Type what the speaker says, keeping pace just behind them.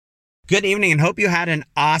Good evening and hope you had an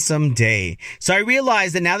awesome day. So I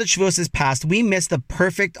realized that now that Shavuos has passed, we missed the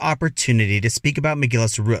perfect opportunity to speak about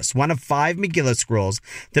Megillas Rus, one of 5 Megillah scrolls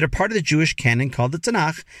that are part of the Jewish canon called the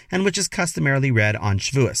Tanakh and which is customarily read on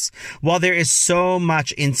Shavuos. While there is so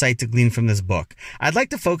much insight to glean from this book, I'd like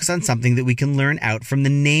to focus on something that we can learn out from the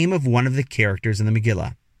name of one of the characters in the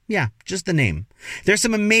Megillah. Yeah, just the name. There's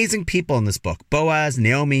some amazing people in this book. Boaz,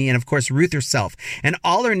 Naomi, and of course Ruth herself. And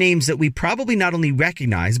all are names that we probably not only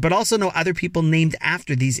recognize, but also know other people named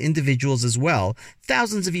after these individuals as well,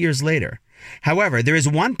 thousands of years later. However, there is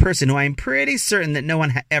one person who I am pretty certain that no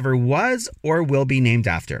one ever was or will be named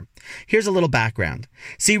after. Here's a little background.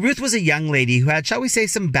 See, Ruth was a young lady who had, shall we say,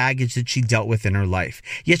 some baggage that she dealt with in her life.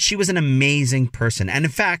 Yet she was an amazing person. And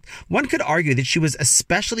in fact, one could argue that she was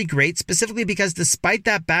especially great specifically because despite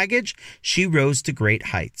that baggage, she rose to great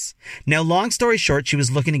heights. Now, long story short, she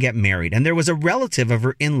was looking to get married, and there was a relative of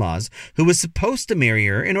her in-laws who was supposed to marry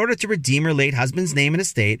her in order to redeem her late husband's name and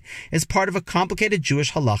estate as part of a complicated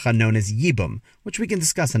Jewish halacha known as Yibum, which we can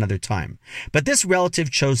discuss another time. But this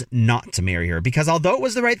relative chose not to marry her because although it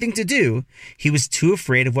was the right thing to do, he was too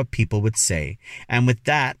afraid of what people would say, and with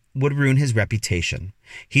that would ruin his reputation.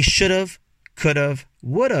 He should have, could have,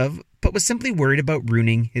 would have, but was simply worried about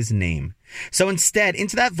ruining his name. So instead,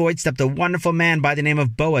 into that void stepped a wonderful man by the name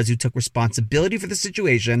of Boaz who took responsibility for the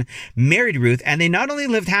situation, married Ruth, and they not only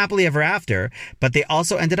lived happily ever after, but they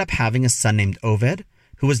also ended up having a son named Oved,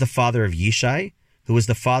 who was the father of Yishai, who was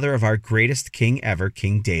the father of our greatest king ever,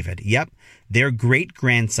 King David. Yep, their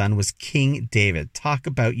great-grandson was King David. Talk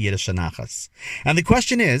about Yiddish Anachas. And the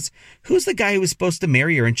question is, who's the guy who was supposed to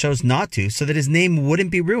marry her and chose not to so that his name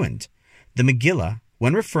wouldn't be ruined? The Megillah,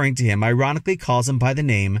 when referring to him, ironically calls him by the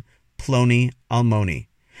name Ploni Almoni,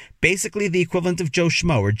 basically the equivalent of Joe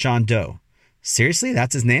Schmo or John Doe. Seriously,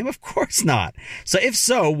 that's his name? Of course not. So if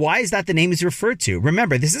so, why is that the name he's referred to?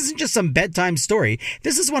 Remember, this isn't just some bedtime story.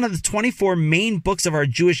 This is one of the 24 main books of our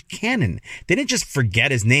Jewish canon. They didn't just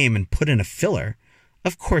forget his name and put in a filler.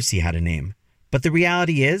 Of course he had a name. But the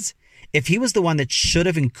reality is, if he was the one that should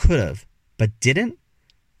have and could have, but didn't,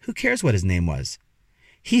 who cares what his name was?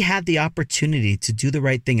 He had the opportunity to do the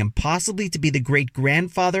right thing and possibly to be the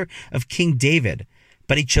great-grandfather of King David,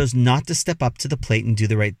 but he chose not to step up to the plate and do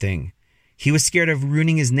the right thing. He was scared of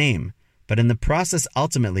ruining his name, but in the process,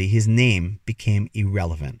 ultimately, his name became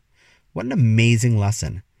irrelevant. What an amazing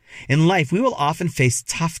lesson. In life, we will often face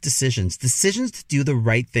tough decisions to do the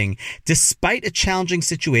right thing, despite a challenging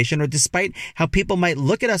situation or despite how people might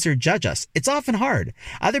look at us or judge us. It's often hard.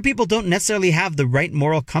 Other people don't necessarily have the right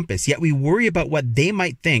moral compass, yet we worry about what they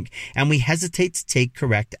might think, and we hesitate to take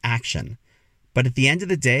correct action. But at the end of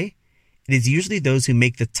the day, it is usually those who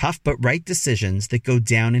make the tough but right decisions that go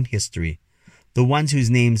down in history. The ones whose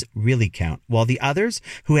names really count, while the others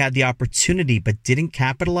who had the opportunity but didn't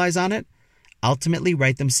capitalize on it ultimately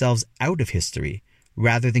write themselves out of history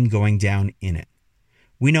rather than going down in it.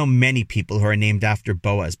 We know many people who are named after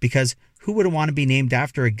Boaz because who would want to be named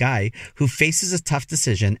after a guy who faces a tough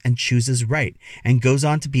decision and chooses right and goes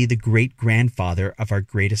on to be the great-grandfather of our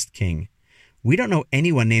greatest king? We don't know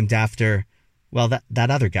anyone named after, well,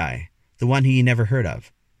 that other guy, the one who you never heard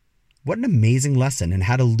of. What an amazing lesson in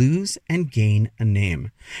how to lose and gain a name.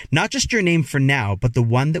 Not just your name for now, but the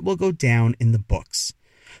one that will go down in the books.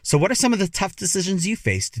 So what are some of the tough decisions you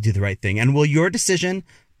face to do the right thing? And will your decision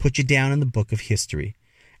put you down in the book of history?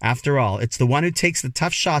 After all, it's the one who takes the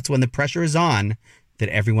tough shots when the pressure is on that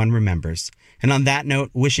everyone remembers. And on that note,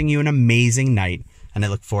 wishing you an amazing night, and I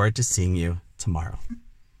look forward to seeing you tomorrow.